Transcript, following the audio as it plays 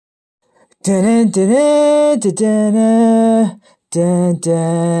Dun dun dun dun dun dun dun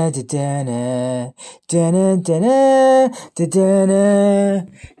dun dun dun dun dun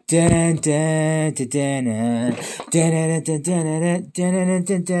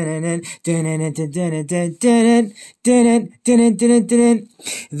dun.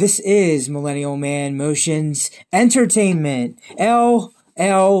 This is Millennial Man Motions Entertainment.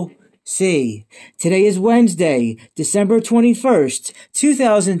 LLC. Today is Wednesday, December 21st,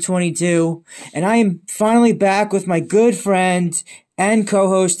 2022, and I am finally back with my good friend and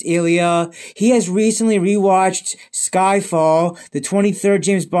co-host Ilya. He has recently rewatched Skyfall, the 23rd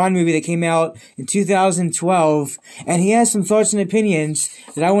James Bond movie that came out in 2012, and he has some thoughts and opinions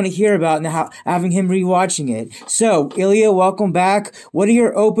that I want to hear about now, having him rewatching it. So, Ilya, welcome back. What are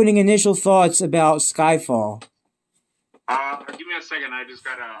your opening initial thoughts about Skyfall? Give me a second. I just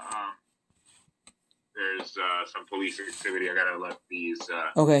gotta. There's some police activity. I gotta let these.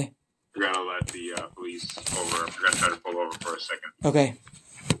 Okay. I gotta let the police over. I gotta try to pull over for a second. Okay.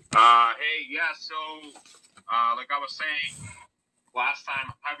 Hey, yeah. So, like I was saying last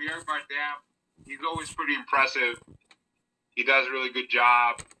time, Javier Bardem, he's always pretty impressive. He does a really good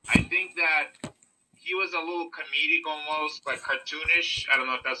job. I think that he was a little comedic, almost like cartoonish. I don't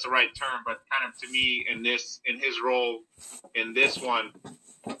know if that's the right term, but kind of to me in his role in this one,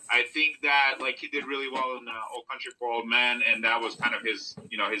 I think that like he did really well in Old Country for Old Men, and that was kind of his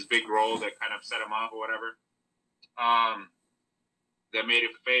big role that kind of set him up or whatever. That made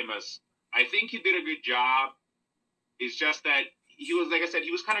him famous. I think he did a good job. It's just that he was, like I said,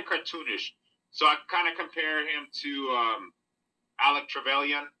 he was kind of cartoonish. So I kind of compare him to Alec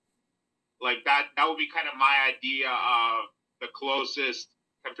Trevelyan. Like that would be kind of my idea of the closest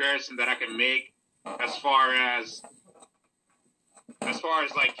comparison that I can make as far as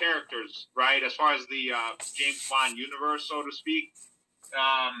like characters, right? As far as the James Bond universe, so to speak.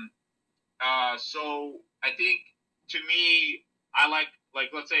 So I think to me, I like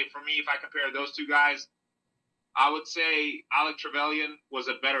let's say for me, if I compare those two guys, I would say Alec Trevelyan was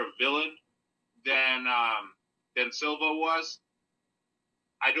a better villain than Silva was.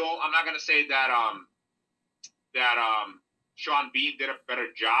 I'm not gonna say that Sean Bean did a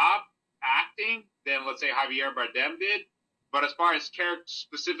better job acting than, let's say, Javier Bardem did. But as far as characters,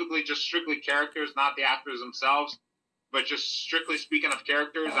 specifically just strictly characters, not the actors themselves, but just strictly speaking of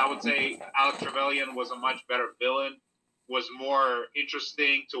characters, I would say Alec Trevelyan was a much better villain, was more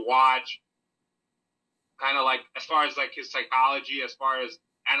interesting to watch. Kind of like as far as like his psychology, as far as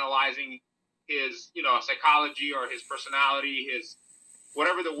analyzing his psychology or his personality, his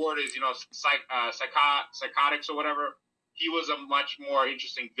whatever the word is, psychotics or whatever, he was a much more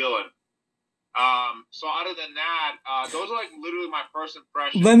interesting villain. So other than that, those are like literally my first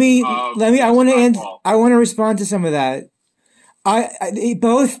impressions. Let me. I want to respond to some of that.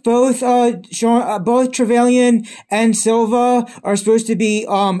 Both Trevelyan and Silva are supposed to be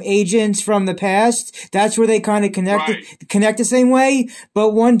agents from the past. That's where they kind of connect the same way.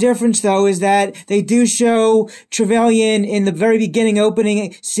 But one difference though is that they do show Trevelyan in the very beginning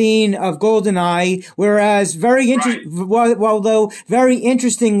opening scene of GoldenEye, whereas very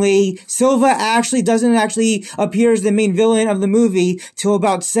interestingly, Silva actually doesn't appear as the main villain of the movie till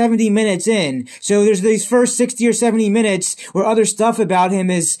about 70 minutes in. So there's these first 60 or 70 minutes where other stuff about him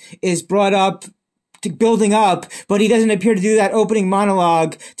is brought up, building up, but he doesn't appear to do that opening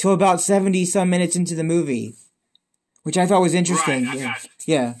monologue till about 70 some minutes into the movie, which I thought was interesting. Right,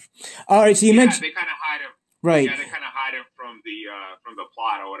 yeah. All right. So you mentioned they kind of hide him. Right. Yeah, they kind of hide him from the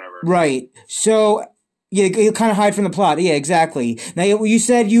plot or whatever. Right. So yeah, you kind of hide from the plot. Yeah, exactly. Now you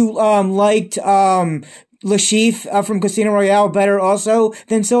said you liked Lashif from Casino Royale better also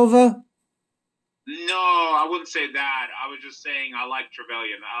than Silva. No, I wouldn't say that. I was just saying I like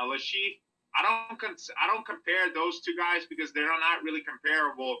Trevelyan. Lashif, I don't compare those two guys because they're not really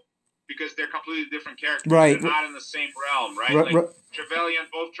comparable because they're completely different characters. Right. They're not in the same realm, right? Both Trevelyan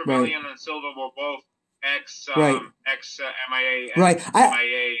and Silva were both ex MIA. Right.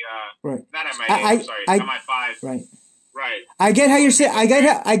 MIA. Not MIA. MI5. Right. Right. I get how you're saying. I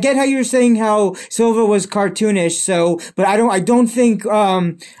get how you're saying how Silva was cartoonish. So, but I don't think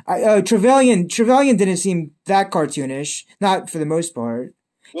Trevelyan didn't seem that cartoonish. Not for the most part.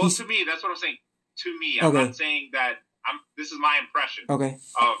 Well, to me, that's what I'm saying. To me, I'm not saying that. This is my impression. Of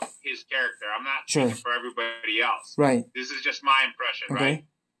his character. I'm not speaking for everybody else. Right. This is just my impression. Right.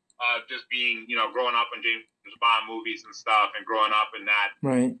 Just being, growing up in James Bond movies and stuff, and growing up in that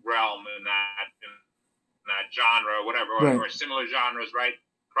realm and that genre, whatever, or similar genres, right?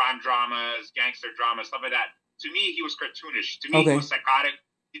 Crime dramas, gangster dramas, stuff like that. To me, he was cartoonish. To me, he was psychotic.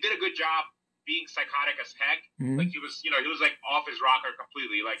 He did a good job. being psychotic as heck. Mm-hmm. Like he was like off his rocker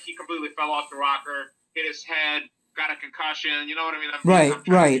completely. Like he completely fell off the rocker, hit his head, got a concussion. You know what I mean? I'm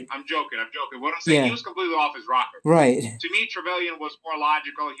joking. What I'm saying, he was completely off his rocker. Right. To me, Trevelyan was more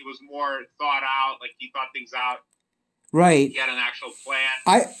logical. He was more thought out. Like he thought things out. Right. He had an actual plan.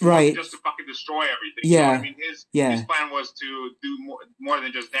 Just to fucking destroy everything. Yeah. So, I mean, his plan was to do more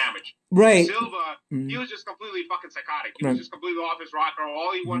than just damage. Right. Silva, he was just completely fucking psychotic. He was just completely off his rocker.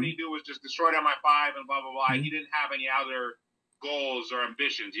 All he wanted to do was just destroy MI5 and blah, blah, blah. He didn't have any other goals or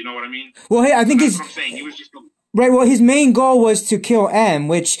ambitions. You know what I mean? Well, hey, I think that's what I'm saying. He was just... Right, well, his main goal was to kill M,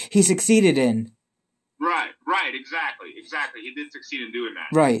 which he succeeded in. Right, exactly. He did succeed in doing that.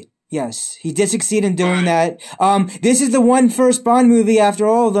 Right. Yes, he did succeed in doing that. This is the one first Bond movie after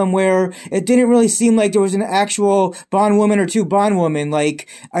all of them where it didn't really seem like there was an actual Bond woman or two Bond women. Like,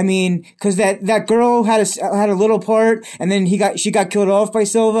 I mean, cause that girl had a little part and then she got killed off by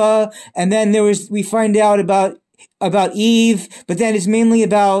Silva. And then we find out about Eve, but then it's mainly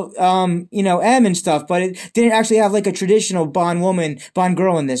about, M and stuff, but it didn't actually have like a traditional Bond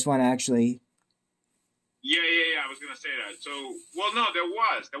girl in this one, actually. Yeah. I was gonna say that. So, well, no, there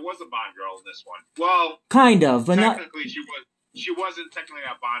was a Bond girl in this one. Well, kind of, but technically she wasn't technically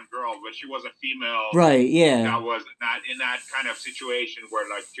a Bond girl, but she was a female. Right. Yeah. That was not in that kind of situation where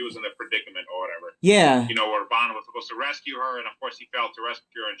like she was in a predicament or whatever. Yeah. Where Bond was supposed to rescue her, and of course he failed to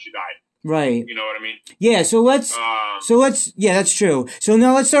rescue her, and she died. Right. You know what I mean? Yeah. So let's. Yeah, that's true. So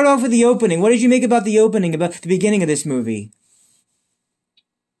now let's start off with the opening. What did you make about the opening, about the beginning of this movie?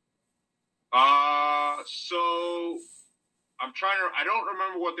 So I don't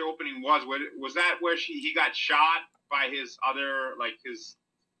remember what the opening was. Was that where he got shot by his other, like his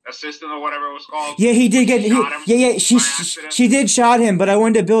assistant or whatever it was called? Yeah, he did get she did shot him, but I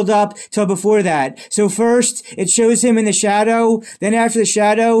wanted to build up till before that. So first it shows him in the shadow, then after the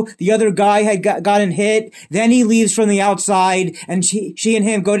shadow, the other guy had gotten hit, then he leaves from the outside and she and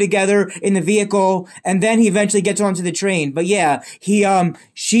him go together in the vehicle, and then he eventually gets onto the train. But yeah,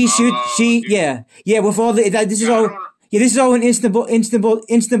 with all this is all in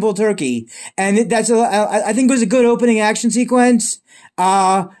Istanbul, Turkey. And I think it was a good opening action sequence.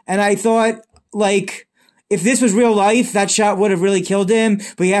 And I thought, like, if this was real life, that shot would have really killed him.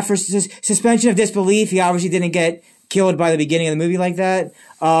 But yeah, for suspension of disbelief, he obviously didn't get killed by the beginning of the movie like that.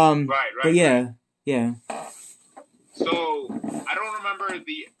 Right. But yeah. So, I don't remember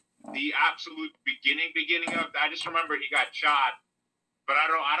the absolute beginning of that. I just remember he got shot. But I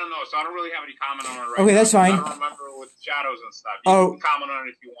don't know, so I don't really have any comment on it right now. Okay, that's fine. I don't remember with shadows and stuff. You can comment on it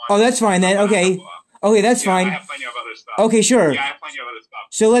if you want. Oh, that's fine then. Okay. Okay, that's fine. I have plenty of other stuff. Okay, sure. Yeah, I have plenty of other stuff.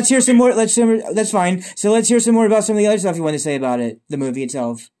 So let's hear some more. That's fine. So let's hear some more about some of the other stuff you want to say about it, the movie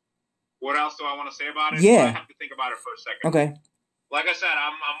itself. What else do I want to say about it? Yeah. I have to think about it for a second. Okay. Like I said,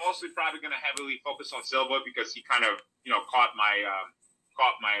 I'm mostly probably going to heavily focus on Silva because he kind of,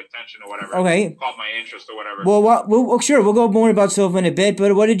 caught my attention or whatever. Okay. Caught my interest or whatever. Well, sure. We'll go more about Silva in a bit.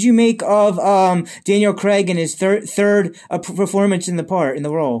 But what did you make of Daniel Craig and his third performance in the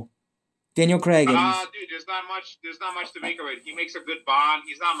role? Daniel Craig. Dude, there's not much to make of it. He makes a good Bond.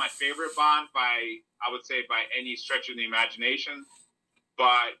 He's not my favorite Bond by any stretch of the imagination,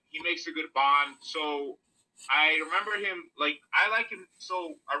 but he makes a good Bond. So I remember him, I like him.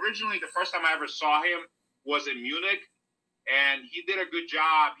 So originally, the first time I ever saw him was in Munich. And he did a good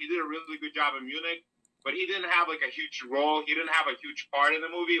job. He did a really good job in Munich, but he didn't have a huge role. He didn't have a huge part in the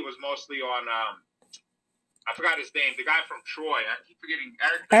movie. It was mostly on I forgot his name. The guy from Troy. I keep forgetting.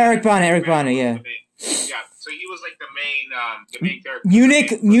 Eric Bana. Yeah. Yeah. So he was the main character.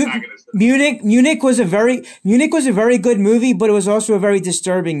 Munich was a very good movie, but it was also a very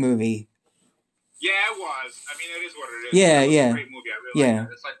disturbing movie. Yeah, it was. I mean, it is what it is. Yeah, it was a great movie. I really like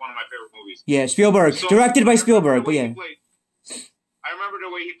it. It's one of my favorite movies. Yeah, Spielberg, directed by Spielberg, but yeah. I remember the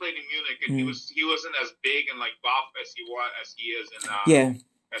way he played in Munich, and he wasn't as big and buff as he is in.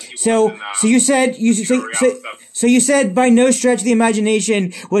 So you said by no stretch of the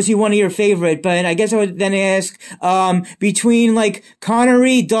imagination was he one of your favorite, but I guess I would then ask, between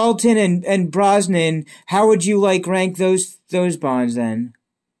Connery, Dalton, and Brosnan, how would you rank those Bonds then?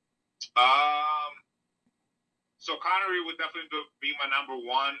 So Connery would definitely be my number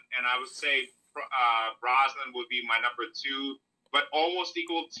one, and I would say Brosnan would be my number two. But almost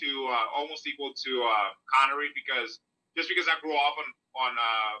equal to Connery because I grew up on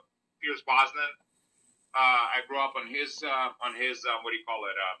Pierce Brosnan. I grew up on his on his Bond.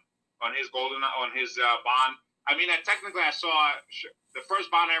 I mean, technically I saw the first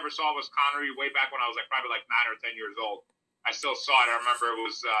Bond I ever saw was Connery way back when I was probably 9 or 10 years old. I still saw it. I remember it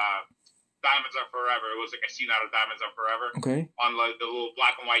was Diamonds Are Forever. It was a scene out of Diamonds Are Forever. Okay. On the little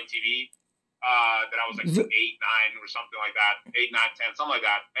black and white TV. that I was like 8, 9 or something like that, 8, 9, 10, something like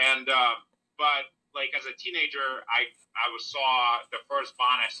that. And but like as a teenager, I saw the first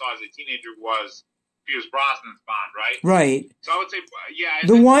Bond I saw as a teenager was Pierce Brosnan's Bond, right? Right. So I would say, yeah,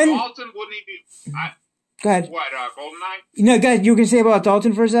 the one. Dalton wouldn't even. Go ahead. What, GoldenEye? No, go ahead. You can say about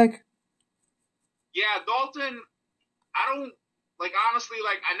Dalton for a sec. Yeah, Dalton. I don't like honestly.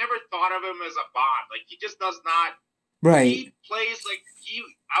 Like I never thought of him as a Bond. Like he just does not. Right. He plays like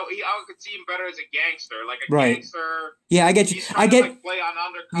I could see him better as a gangster, like a gangster. Yeah, I get you. I get. To, like, play on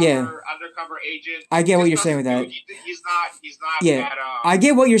undercover agent. I get what you're saying with that. He's not. Yeah, that, I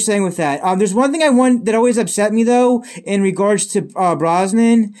get what you're saying with that. There's one thing that always upset me though in regards to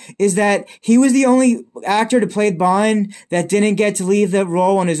Brosnan is that he was the only actor to play Bond that didn't get to leave the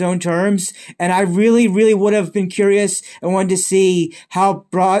role on his own terms, and I really, really would have been curious and wanted to see how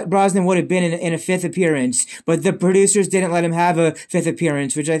Brosnan would have been in a fifth appearance, but the producers didn't let him have a fifth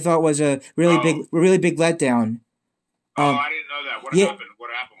appearance, which I thought was a really big letdown. I didn't know that. What happened? What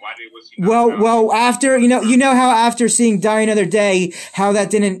happened? Why was he? Well, after you know how after seeing Die Another Day, how that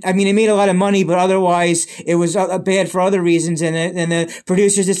didn't. I mean, it made a lot of money, but otherwise it was bad for other reasons, and the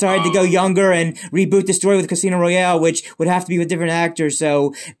producers decided to go younger and reboot the story with Casino Royale, which would have to be with different actors.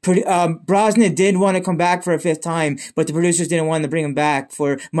 So Brosnan did want to come back for a fifth time, but the producers didn't want to bring him back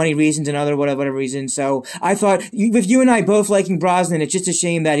for money reasons and other whatever reasons. So I thought, with you and I both liking Brosnan, it's just a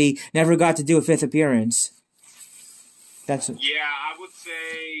shame that he never got to do a fifth appearance. Yeah, I would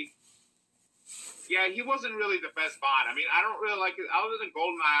say. Yeah, he wasn't really the best Bond. I mean, I don't really like it. Other than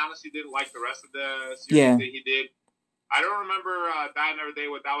GoldenEye, I honestly didn't like the rest of the series that he did. I don't remember Die Another Day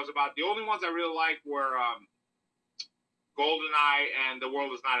what that was about. The only ones I really liked were GoldenEye and The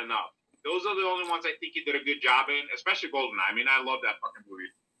World Is Not Enough. Those are the only ones I think he did a good job in, especially GoldenEye. I mean, I love that fucking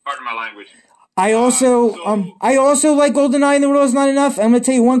movie. Pardon my language. I also like GoldenEye and The World Is Not Enough. I'm going to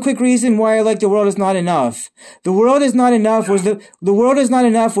tell you one quick reason why I like The World Is Not Enough. The World Is Not Enough was the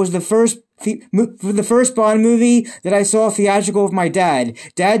first Bond movie that I saw theatrical with my dad.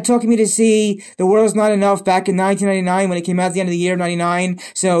 Dad took me to see The World Is Not Enough back in 1999 when it came out at the end of the year, 99.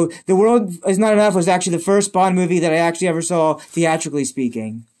 So The World Is Not Enough was actually the first Bond movie that I actually ever saw theatrically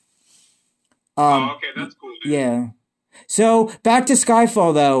speaking. Okay, that's cool, dude. Yeah. So, back to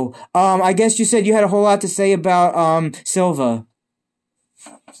Skyfall, though. I guess you said you had a whole lot to say about Silva.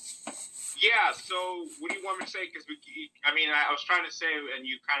 Yeah, so what do you want me to say? Because, I was trying to say, and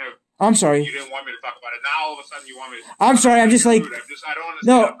you kind of... I'm sorry. You didn't want me to talk about it. Now, all of a sudden, you want me to... I'm sorry, I'm just like... I don't understand.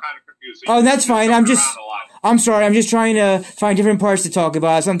 No. I'm kind of confused. So that's fine. I'm sorry, I'm just trying to find different parts to talk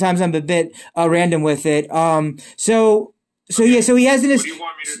about. Sometimes I'm a bit random with it. So he has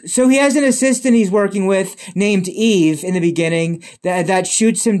an assistant he's working with named Eve in the beginning that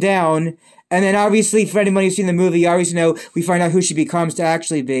shoots him down. And then obviously, for anyone who's seen the movie, you always know we find out who she becomes to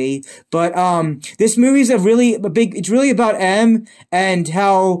actually be. But this movie's it's really about M and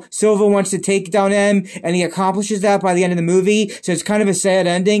how Silva wants to take down M, and he accomplishes that by the end of the movie. So it's kind of a sad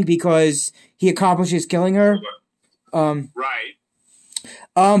ending because he accomplishes killing her. Right.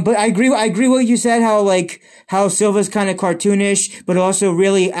 But I agree with what you said, how Silva's kind of cartoonish, but also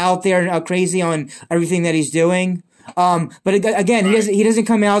really out there and crazy on everything that he's doing. But again, he doesn't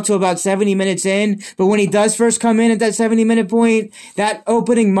come out till about 70 minutes in, but when he does first come in at that 70-minute point, that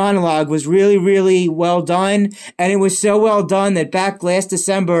opening monologue was really, really well done. And it was so well done that back last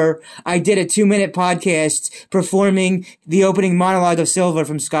December, I did a 2-minute podcast performing the opening monologue of Silva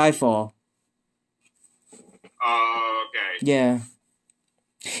from Skyfall. Okay. Yeah.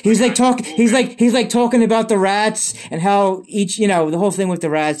 He's like talking about the rats and how each, the whole thing with the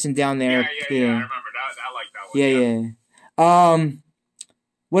rats and down there. Yeah. I remember that. I like that one. Yeah.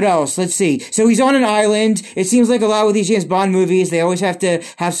 What else? Let's see. So he's on an island. It seems like a lot with these James Bond movies, they always have to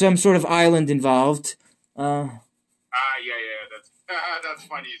have some sort of island involved. Yeah. That's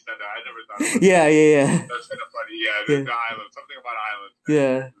funny you said that. I never thought of it. Yeah. That's kind of funny. Yeah, the island. Something about island.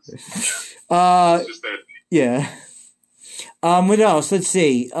 Yeah. It's just there. Yeah. What else? Let's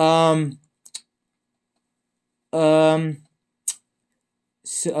see. Skyfall.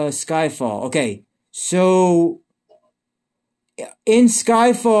 Okay. So in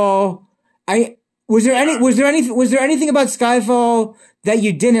Skyfall, was there anything about Skyfall that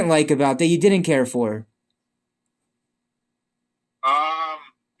you didn't like about, that you didn't care for?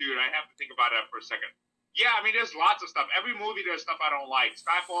 Dude, I have to think about that for a second. Yeah, I mean, there's lots of stuff. Every movie, there's stuff I don't like.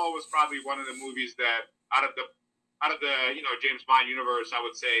 Skyfall was probably one of the movies that out of the James Bond universe, I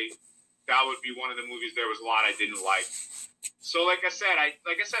would say that would be one of the movies there was a lot I didn't like. So like I said,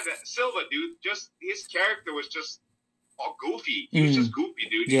 Silva, dude, just his character was just all goofy. He was just goofy,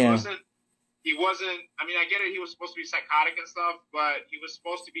 dude. Yeah. He wasn't. I mean, I get it. He was supposed to be psychotic and stuff, but he was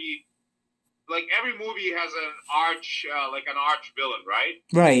supposed to be like every movie has an arch villain, right?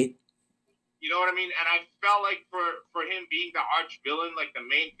 Right. You know what I mean? And I felt like for him being the arch villain, like the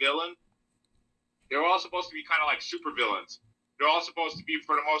main villain, they're all supposed to be kind of like super villains. They're all supposed to be,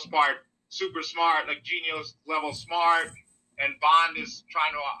 for the most part, super smart, like genius level smart. And Bond is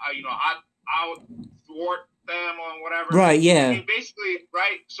trying to, out thwart them or whatever. Right. Yeah. I mean, basically,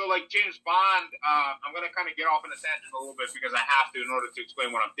 right? So, like James Bond, I'm gonna kind of get off on a tangent a little bit because I have to in order to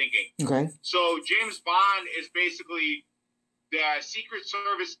explain what I'm thinking. Okay. So James Bond is basically the Secret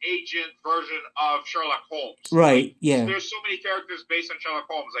Service agent version of Sherlock Holmes. Right, yeah. There's so many characters based on Sherlock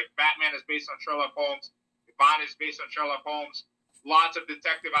Holmes. Like Batman is based on Sherlock Holmes. Bond is based on Sherlock Holmes. Lots of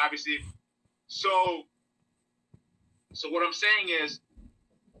detective, obviously. So what I'm saying is,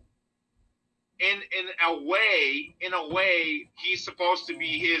 in a way, he's supposed to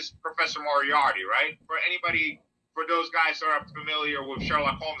be his Professor Moriarty, right? For those guys who are familiar with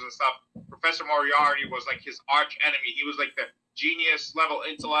Sherlock Holmes and stuff, Professor Moriarty was like his arch enemy. He was like the genius level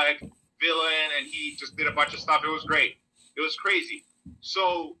intellect villain, and he just did a bunch of stuff. It was great. It was crazy.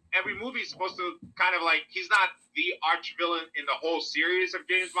 So every movie is supposed to kind of like, he's not the arch villain in the whole series of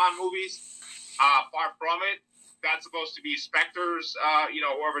James Bond movies. Far from it. That's supposed to be Spectre's,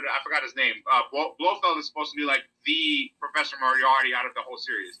 whoever, I forgot his name. Blofeld is supposed to be like the Professor Moriarty out of the whole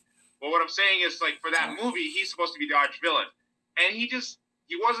series. But what I'm saying is, like, for that movie, he's supposed to be the arch villain. And he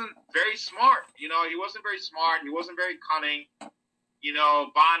wasn't very smart. He wasn't very smart. He wasn't very cunning.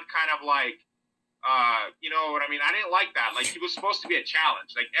 Bond kind of like, you know what I mean? I didn't like that. Like, he was supposed to be a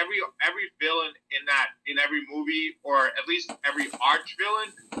challenge. Like, every villain in every movie, or at least every arch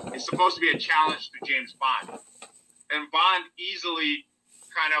villain, is supposed to be a challenge to James Bond. And Bond easily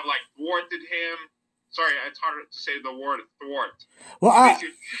kind of like thwarted him. Sorry, it's harder to say the word thwart. Well,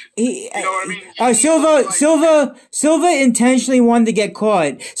 you know what I mean? Silva intentionally wanted to get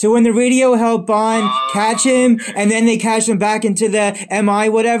caught. So when the radio helped Bond catch him, and then they catch him back into the MI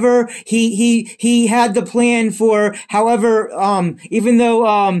whatever, he had the plan for. However, even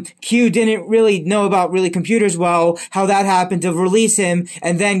though Q didn't really know about computers well, how that happened to release him,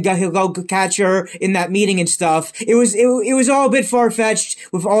 and then he'll go catch her in that meeting and stuff. It was all a bit far fetched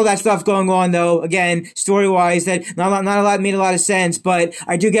with all that stuff going on, though. Again, story wise, that not a lot made a lot of sense, but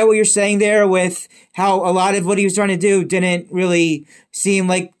I do get what you're saying there with how a lot of what he was trying to do didn't really seem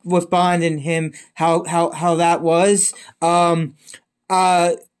like with Bond and him how that was. Sherlock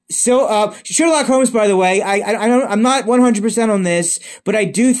Holmes, by the way, I'm not 100% on this, but I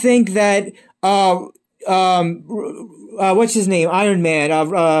do think that what's his name? Iron Man.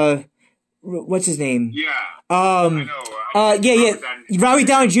 What's his name? Yeah. I know. Robert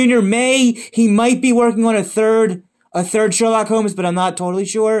Downey Jr. He might be working on a third Sherlock Holmes, but I'm not totally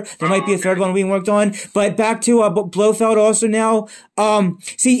sure. There might be a third one being worked on. But back to Blofeld also now.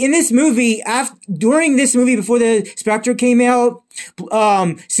 See, in this movie, during this movie, before the Spectre came out,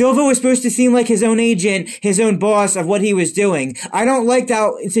 Silva was supposed to seem like his own agent, his own boss of what he was doing. I don't like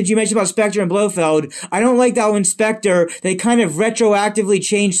that, since you mentioned about Spectre and Blofeld, I don't like that in Spectre, they kind of retroactively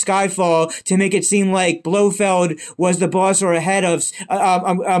changed Skyfall to make it seem like Blofeld was the boss or ahead of,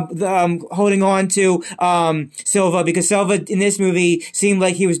 holding on to, Silva, because Silva in this movie seemed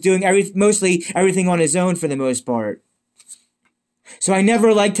like he was doing mostly everything on his own for the most part. So I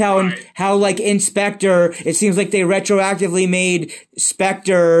never liked how like in Spectre, it seems like they retroactively made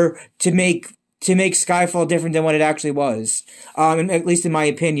Spectre to make Skyfall different than what it actually was. At least in my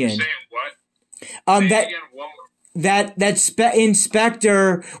opinion. You're saying what? In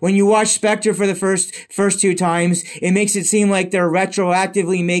Spectre, when you watch Spectre for the first two times, it makes it seem like they're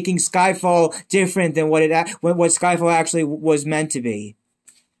retroactively making Skyfall different than what Skyfall actually was meant to be.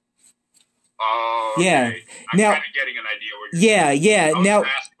 Oh, okay. Yeah. I'm kind of getting an idea what you're saying. Yeah. Now,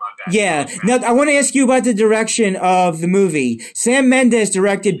 Yeah. Now, I want to ask you about the direction of the movie. Sam Mendes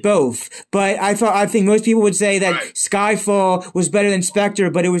directed both, but I think most people would say that Skyfall was better than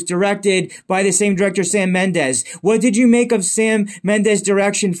Spectre, but it was directed by the same director, Sam Mendes. What did you make of Sam Mendes'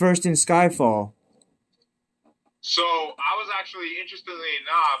 direction first in Skyfall? So, I was actually, interestingly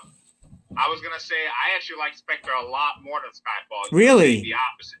enough, I was going to say I actually like Spectre a lot more than Skyfall. Really? The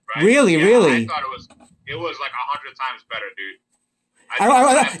opposite, right? Really? I thought it was like 100 times better, dude.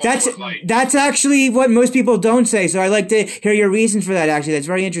 That's actually what most people don't say, so I'd like to hear your reason for that, actually. That's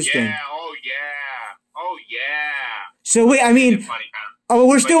very interesting. Yeah, oh yeah. So wait, I mean,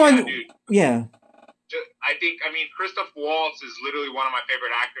 we're still on... Yeah. Christoph Waltz is literally one of my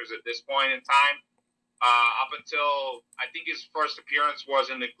favorite actors at this point in time. Up until I think his first appearance was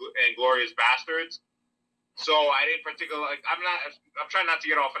in Inglourious Bastards. So I didn't particularly I'm trying not to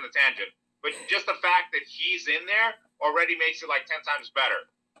get off on a tangent, but just the fact that he's in there already makes it like 10 times better,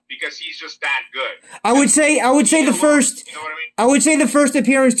 because he's just that good. I would say the first. You know what I mean? I would say the first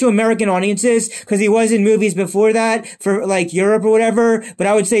appearance to American audiences, because he was in movies before that for like Europe or whatever. But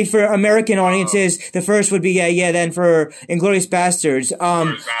I would say for American audiences, the first would be then for Inglourious Basterds.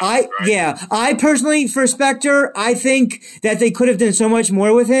 I personally for Spectre, I think that they could have done so much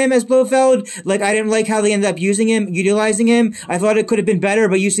more with him as Blofeld. Like I didn't like how they ended up utilizing him. I thought it could have been better,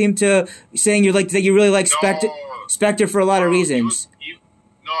 but you seem to saying you really like Spectre for a lot of reasons.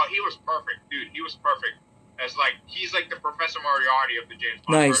 He was perfect, dude. He was perfect. He's like the Professor Moriarty of the James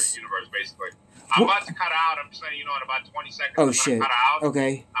Bond universe, basically. I'm about to cut out. I'm just letting you know in about 20 seconds. Oh, shit. Cut out.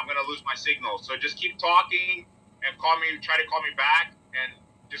 Okay. I'm going to lose my signal. So just keep talking and try to call me back, and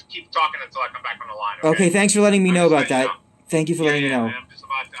just keep talking until I come back on the line. Okay, thanks for letting me know about that. Thank you for letting me know. I'm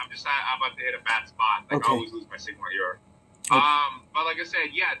about to hit a bad spot. I always lose my signal here. But like I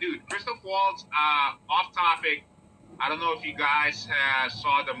said, dude, Christoph Waltz, off topic. I don't know if you guys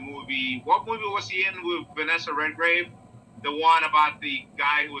saw the movie. What movie was he in with Vanessa Redgrave? The one about the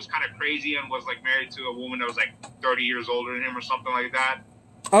guy who was kind of crazy and was like married to a woman that was like 30 years older than him or something like that.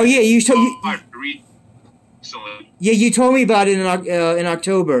 Oh yeah, you recently. Yeah, you told me about it in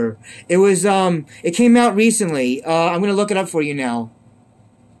October. It was it came out recently. I'm gonna look it up for you now.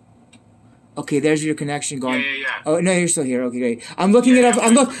 Okay, there's your connection going. Yeah. Oh no, you're still here. Okay, great. I'm looking it up.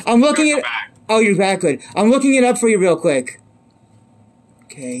 I'm looking it. Oh, you're back. Good. I'm looking it up for you real quick.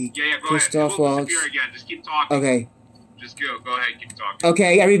 Okay. Yeah. Go Christoph ahead. Waltz. Disappear again. Just keep talking. Okay. Just go ahead. Keep talking.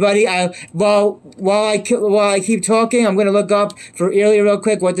 Okay, everybody. While I keep talking, I'm gonna look up for Ilya real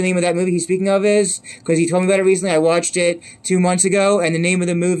quick what the name of that movie he's speaking of is, because he told me about it recently. I watched it 2 months ago, and the name of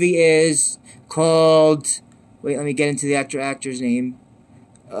the movie is called. Wait, let me get into the actor's name.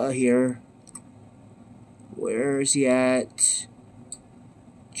 Here. Where is he at?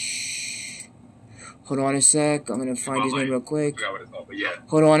 Hold on a sec. I'm going to find his name real quick.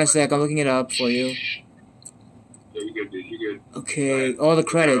 Hold on a sec. I'm looking it up for you. Yeah, you're good, dude. You're good. Okay. All the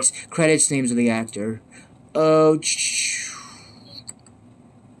credits. Credits names of the actor. Oh.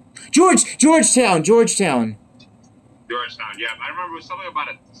 Georgetown. Yeah. I remember it was something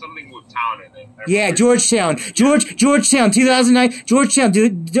with town in it. Yeah, Georgetown. Georgetown, 2009. Georgetown,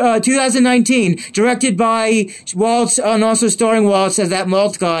 2019. Directed by Waltz, and also starring Waltz as that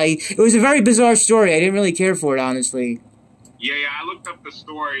malt guy. It was a very bizarre story. I didn't really care for it, honestly. Yeah. I looked up the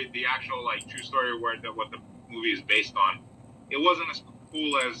story, the actual true story what the movie is based on. It wasn't as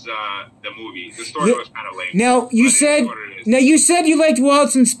cool as the movie. The story was kind of lame. Now you said you liked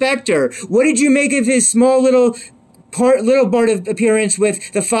Waltz and Spectre. What did you make of his small little part of appearance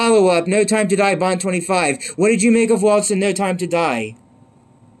with the follow-up, No Time to Die, Bond 25. What did you make of Waltz and No Time to Die?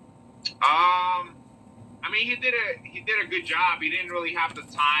 I mean, he did a good job. He didn't really have the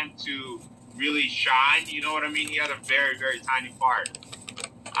time to really shine. You know what I mean? He had a very, very tiny part.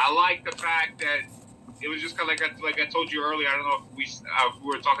 I like the fact that it was just kind of like I told you earlier. I don't know if we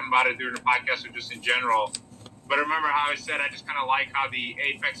were talking about it during the podcast or just in general. But remember how I said I just kind of like how the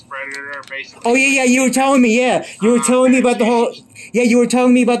Apex Predator basically. Oh yeah, you were telling me, yeah. You were telling me about the whole. Yeah, you were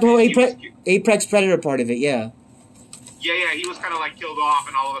telling me about the whole Apex Predator part of it, yeah. Yeah, he was kind of killed off,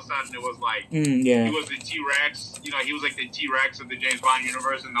 and all of a sudden it was he was the T-Rex. You know, he was like the T-Rex of the James Bond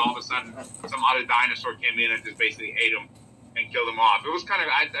universe, and all of a sudden some other dinosaur came in and just basically ate him and killed him off. It was kind of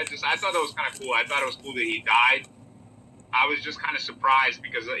I thought that was kind of cool. I thought it was cool that he died. I was just kind of surprised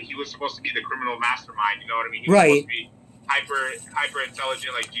because he was supposed to be the criminal mastermind. You know what I mean? He was supposed to be hyper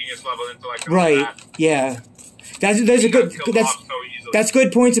intelligent, genius level intellect. Right. Yeah. That's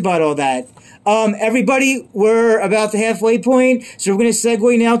good points about all that. Everybody, we're about the halfway point, so we're going to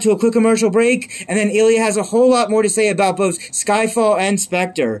segue now to a quick commercial break, and then Ilya has a whole lot more to say about both Skyfall and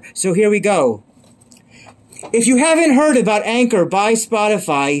Spectre. So here we go. If you haven't heard about Anchor by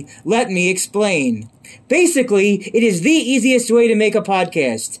Spotify, let me explain. Basically, it is the easiest way to make a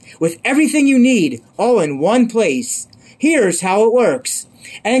podcast, with everything you need, all in one place. Here's how it works.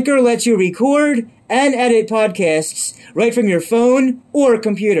 Anchor lets you record and edit podcasts right from your phone or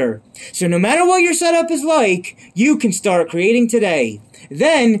computer. So no matter what your setup is like, you can start creating today.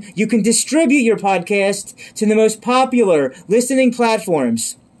 Then you can distribute your podcast to the most popular listening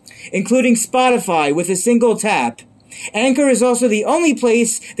platforms, including Spotify with a single tap. Anchor is also the only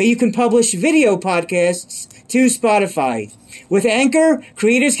place that you can publish video podcasts to Spotify. With Anchor,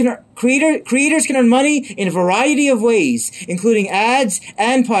 creators can earn money in a variety of ways, including ads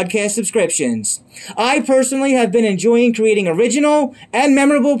and podcast subscriptions. I personally have been enjoying creating original and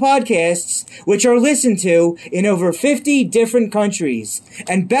memorable podcasts, which are listened to in over 50 different countries.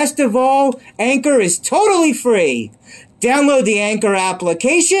 And best of all, Anchor is totally free. Download the Anchor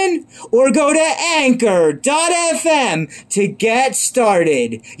application or go to anchor.fm to get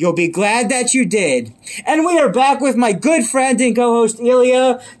started. You'll be glad that you did. And we are back with my good friend and co-host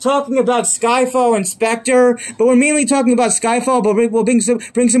Ilya, talking about Skyfall and Spectre, but we're mainly talking about Skyfall, but we'll bring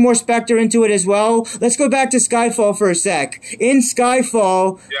some more Spectre into it as well. Let's go back to Skyfall for a sec. In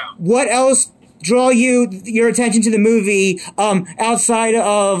Skyfall, what else draw your attention to the movie outside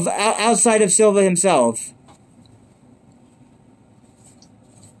of Silva himself?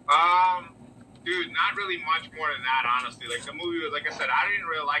 Dude, not really much more than that, honestly. Like, the movie was, like I said, I didn't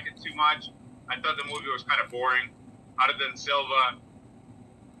really like it too much. I thought the movie was kind of boring, other than Silva.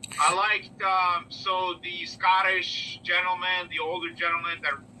 I liked, so the Scottish gentleman, the older gentleman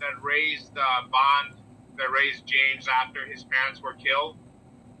that raised Bond, that raised James after his parents were killed.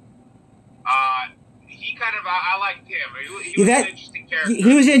 He kind of, I liked him. He was an interesting character.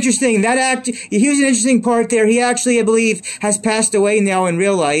 He was interesting. He was an interesting part there. He actually, I believe, has passed away now in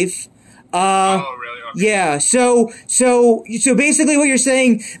real life. Oh, really? Okay. Yeah. So basically,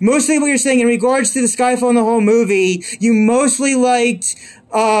 mostly what you're saying in regards to the Skyfall and the whole movie, you mostly liked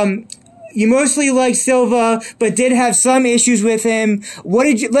Silva, but did have some issues with him.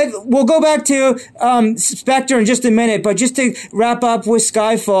 We'll go back to Spectre in just a minute, but just to wrap up with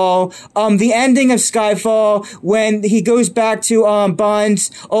Skyfall, the ending of Skyfall when he goes back to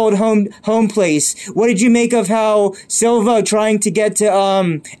Bond's old home place. What did you make of how Silva trying to get to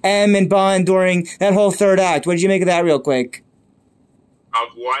M and Bond during that whole third act? What did you make of that, real quick?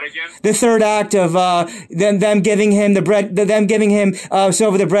 Of what again? The third act of them giving him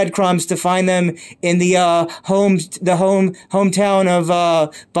Silva the breadcrumbs to find them in the hometown of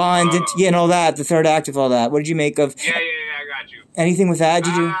Bond, and all that. The third act of all that. What did you make of? Yeah, I got you. Anything with that?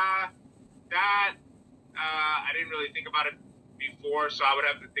 Did you? That I didn't really think about it before, so I would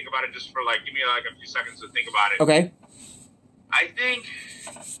have to think about it just for give me a few seconds to think about it. Okay. I think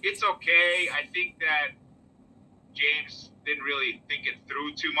it's okay. I think that James didn't really think it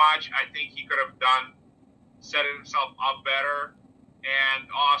through too much. I think he could have set himself up better. And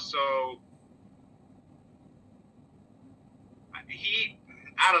also, I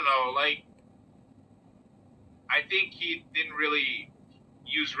don't know, I think he didn't really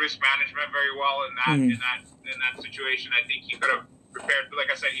use risk management very well in that situation. I think he could have prepared, like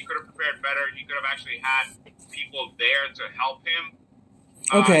I said, he could have prepared better. He could have actually had people there to help him.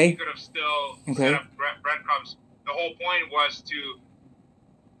 Okay. He could have still set up breadcrumbs. The whole point was to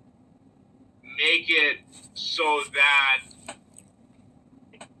make it so that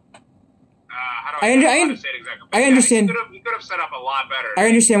I understand. I understand. He could have set up a lot better. I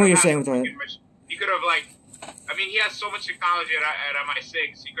understand what you're saying with that. He could have he has so much technology at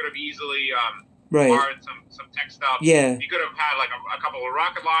MI6. He could have easily borrowed some tech stuff. Yeah. He could have had a couple of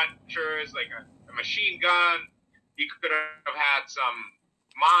rocket launchers, a machine gun. He could have had some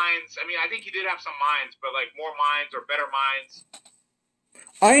mines. I mean, I think he did have some mines, but more mines or better mines.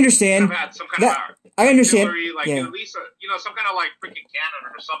 I understand. Had some kind of I understand. At least some kind of freaking cannon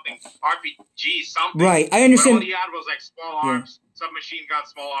or something, RPG, something. Right, I understand. But all he had was small arms, submachine gun,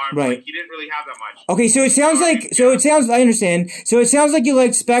 small arms. Right. He didn't really have that much. Okay, so it sounds I understand. So it sounds like you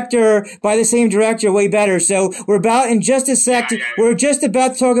like Spectre by the same director way better. So we're about in just a sec. We're just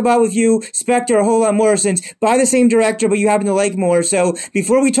about to talk about with you Spectre a whole lot more since by the same director, but you happen to like more. So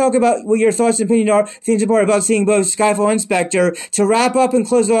before we talk about what your thoughts and opinions are, about seeing both Skyfall and Spectre, to wrap up and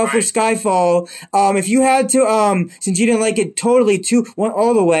close it off with Skyfall, if you had to, since you didn't like it totally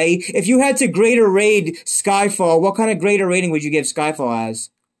all the way, if you had to grade or rate Skyfall, what kind of grade or rating would you give Skyfall as?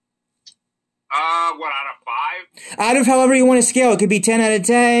 What, out of 5? Out of however you want to scale. It could be 10 out of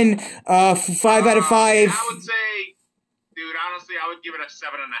 10, 5 out of 5. I would say, dude, honestly, I would give it a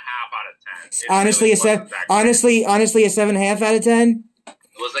 7.5 out of 10. Honestly, a 7.5 out of 10?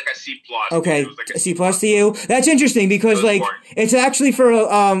 It was a C+. Okay, it was a C+ to you. That's interesting because it's actually for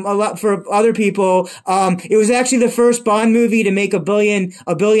a lot for other people. It was actually the first Bond movie to make $1 billion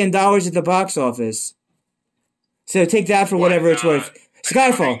at the box office. So take that for whatever it's worth.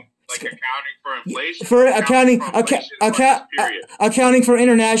 Skyfall. Accounting for inflation? For accounting for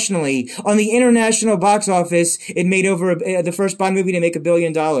internationally. On the international box office, it made over the first Bond movie to make $1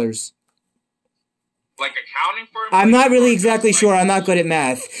 billion. Accounting for inflation? I'm not really exactly sure. I'm not good at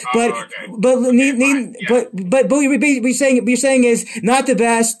math. But what you're saying is not the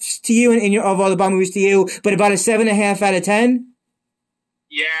best to you of all the Bond movies to you, but about a 7.5 out of 10?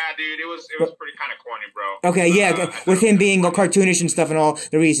 Yeah, dude, it was pretty kind of corny, bro. Okay, with him being cartoonish and stuff and all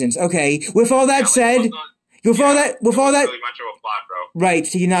the reasons. Okay, with all that said, With all that, really much of a plot, bro. right?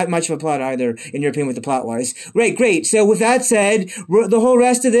 So you're not much of a plot either, in your opinion, with the plot wise. Right, great. So with that said, the whole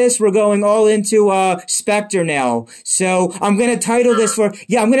rest of this, we're going all into Spectre now. So I'm gonna title this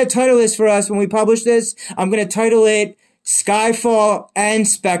for us when we publish this. I'm gonna title it Skyfall and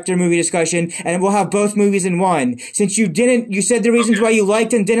Spectre movie discussion, and we'll have both movies in one. Since you said the reasons why you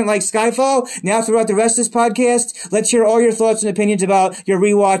liked and didn't like Skyfall. Now throughout the rest of this podcast, let's hear all your thoughts and opinions about your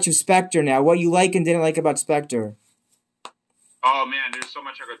rewatch of Spectre now. What you like and didn't like about Spectre. Oh man, there's so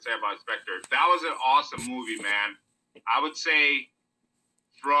much I could say about Spectre. That was an awesome movie, man. I would say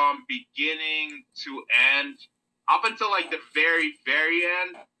from beginning to end, up until like the very, very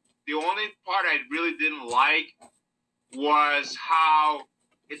end, the only part I really didn't like was how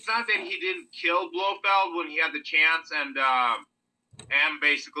it's not that he didn't kill Blofeld when he had the chance, and M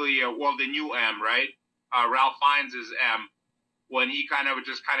basically, the new M, right? Ralph Fiennes' M, when he kind of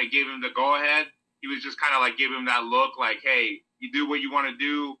gave him the go ahead. He was just kind of like giving him that look, like, hey, you do what you want to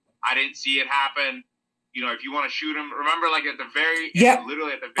do. I didn't see it happen. You know, if you want to shoot him, remember, like at the very end,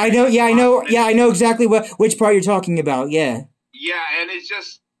 literally at the very end. I know exactly which part you're talking about. Yeah. Yeah, and it's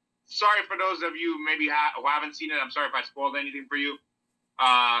just. Sorry for those of you maybe who haven't seen it. I'm sorry if I spoiled anything for you.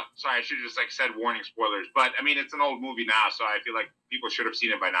 Sorry, I should have just said warning spoilers. But I mean, it's an old movie now, so I feel like people should have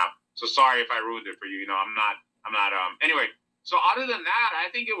seen it by now. So sorry if I ruined it for you. You know, I'm not. Anyway, so other than that,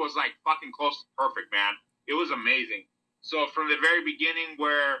 I think it was like fucking close to perfect, man. It was amazing. So from the very beginning,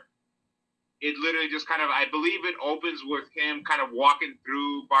 where it literally just kind of, I believe it opens with him kind of walking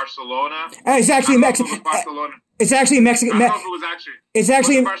through Barcelona. It's actually Mexico. It's actually Mexico. I don't know if it was actually. It's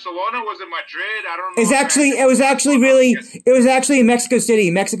actually was it Barcelona. Was it Madrid? I don't know. It was actually Mexico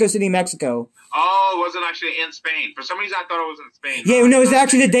City, Mexico. Oh, it wasn't actually in Spain. For some reason, I thought it was in Spain. Yeah, no, it was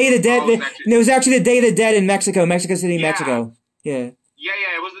actually the Day of the Dead. It was actually the Day of the Dead in Mexico City, Mexico. Yeah.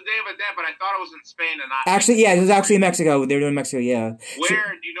 Yeah, it was the Day of the Dead, but I thought it was in Spain and not. Actually, yeah, it was actually in Mexico. They were doing Mexico, yeah. Do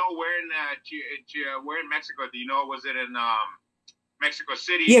you know where in Mexico? Do you know? Was it in Mexico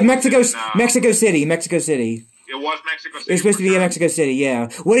City? Yeah, Mexico City. It was Mexico City. It was supposed to be in Mexico City, yeah.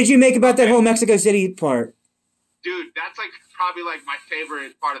 What did you make about that whole Mexico City part? Dude, that's probably my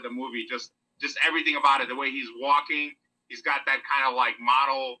favorite part of the movie. Just everything about it. The way he's walking, he's got that kind of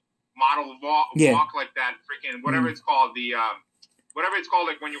model walk, like that freaking whatever it's called, the whatever it's called,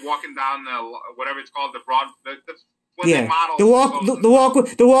 like when you're walking down the whatever it's called, the broad when they model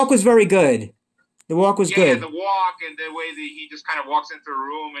the walk was very good. The walk was good. Yeah, the walk and the way that he just kind of walks into a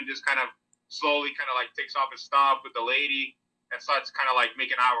room and just kind of slowly takes off his stuff with the lady and starts kind of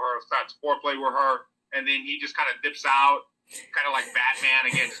making out with her, starts foreplay with her, and then he just kind of dips out, kind of like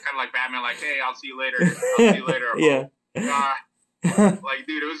Batman again, just kind of like Batman, like, hey, I'll see you later. Yeah.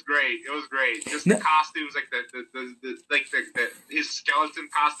 Dude, it was great. Just the costumes, his skeleton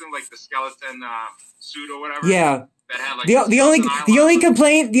costume, like the skeleton suit or whatever. Yeah. That had, the only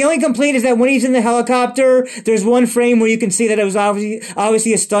complaint is that when he's in the helicopter, there's one frame where you can see that it was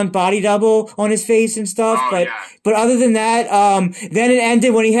obviously a stunt body double on his face and stuff. But other than that, then it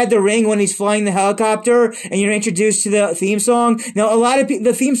ended when he had the ring when he's flying the helicopter and you're introduced to the theme song. Now,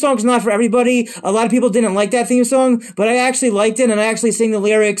 the theme song's not for everybody. A lot of people didn't like that theme song, but I actually liked it, and I actually sing the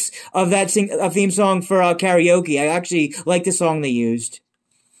lyrics of that theme song for karaoke. I actually liked the song they used.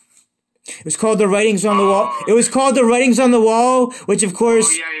 It was called The Writings on the Wall. It was called The Writings on the Wall, which of course...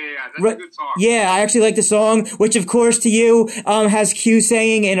 Oh, yeah. That's a good song. Yeah, I actually like the song, which of course to you has Q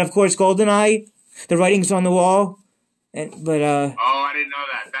saying, and of course GoldenEye, The Writings on the Wall. Oh, I didn't know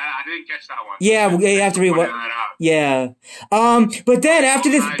that. I didn't catch that one. Yeah, you have to read what... Yeah. But then after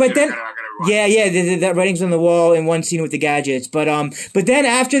this... that Writings on the Wall in one scene with the gadgets. But then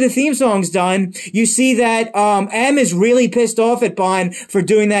after the theme song's done, you see that M is really pissed off at Bond for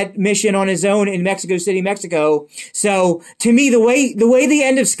doing that mission on his own in Mexico City, Mexico. So to me, the way the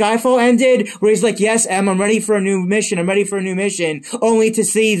end of Skyfall ended, where he's like, "Yes, M, I'm ready for a new mission. Only to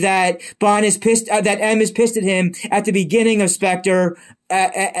see that Bond is pissed, that M is pissed at him at the beginning of Spectre.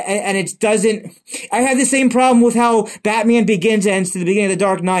 And it doesn't. I had the same problem with how Batman Begins ends to the beginning of The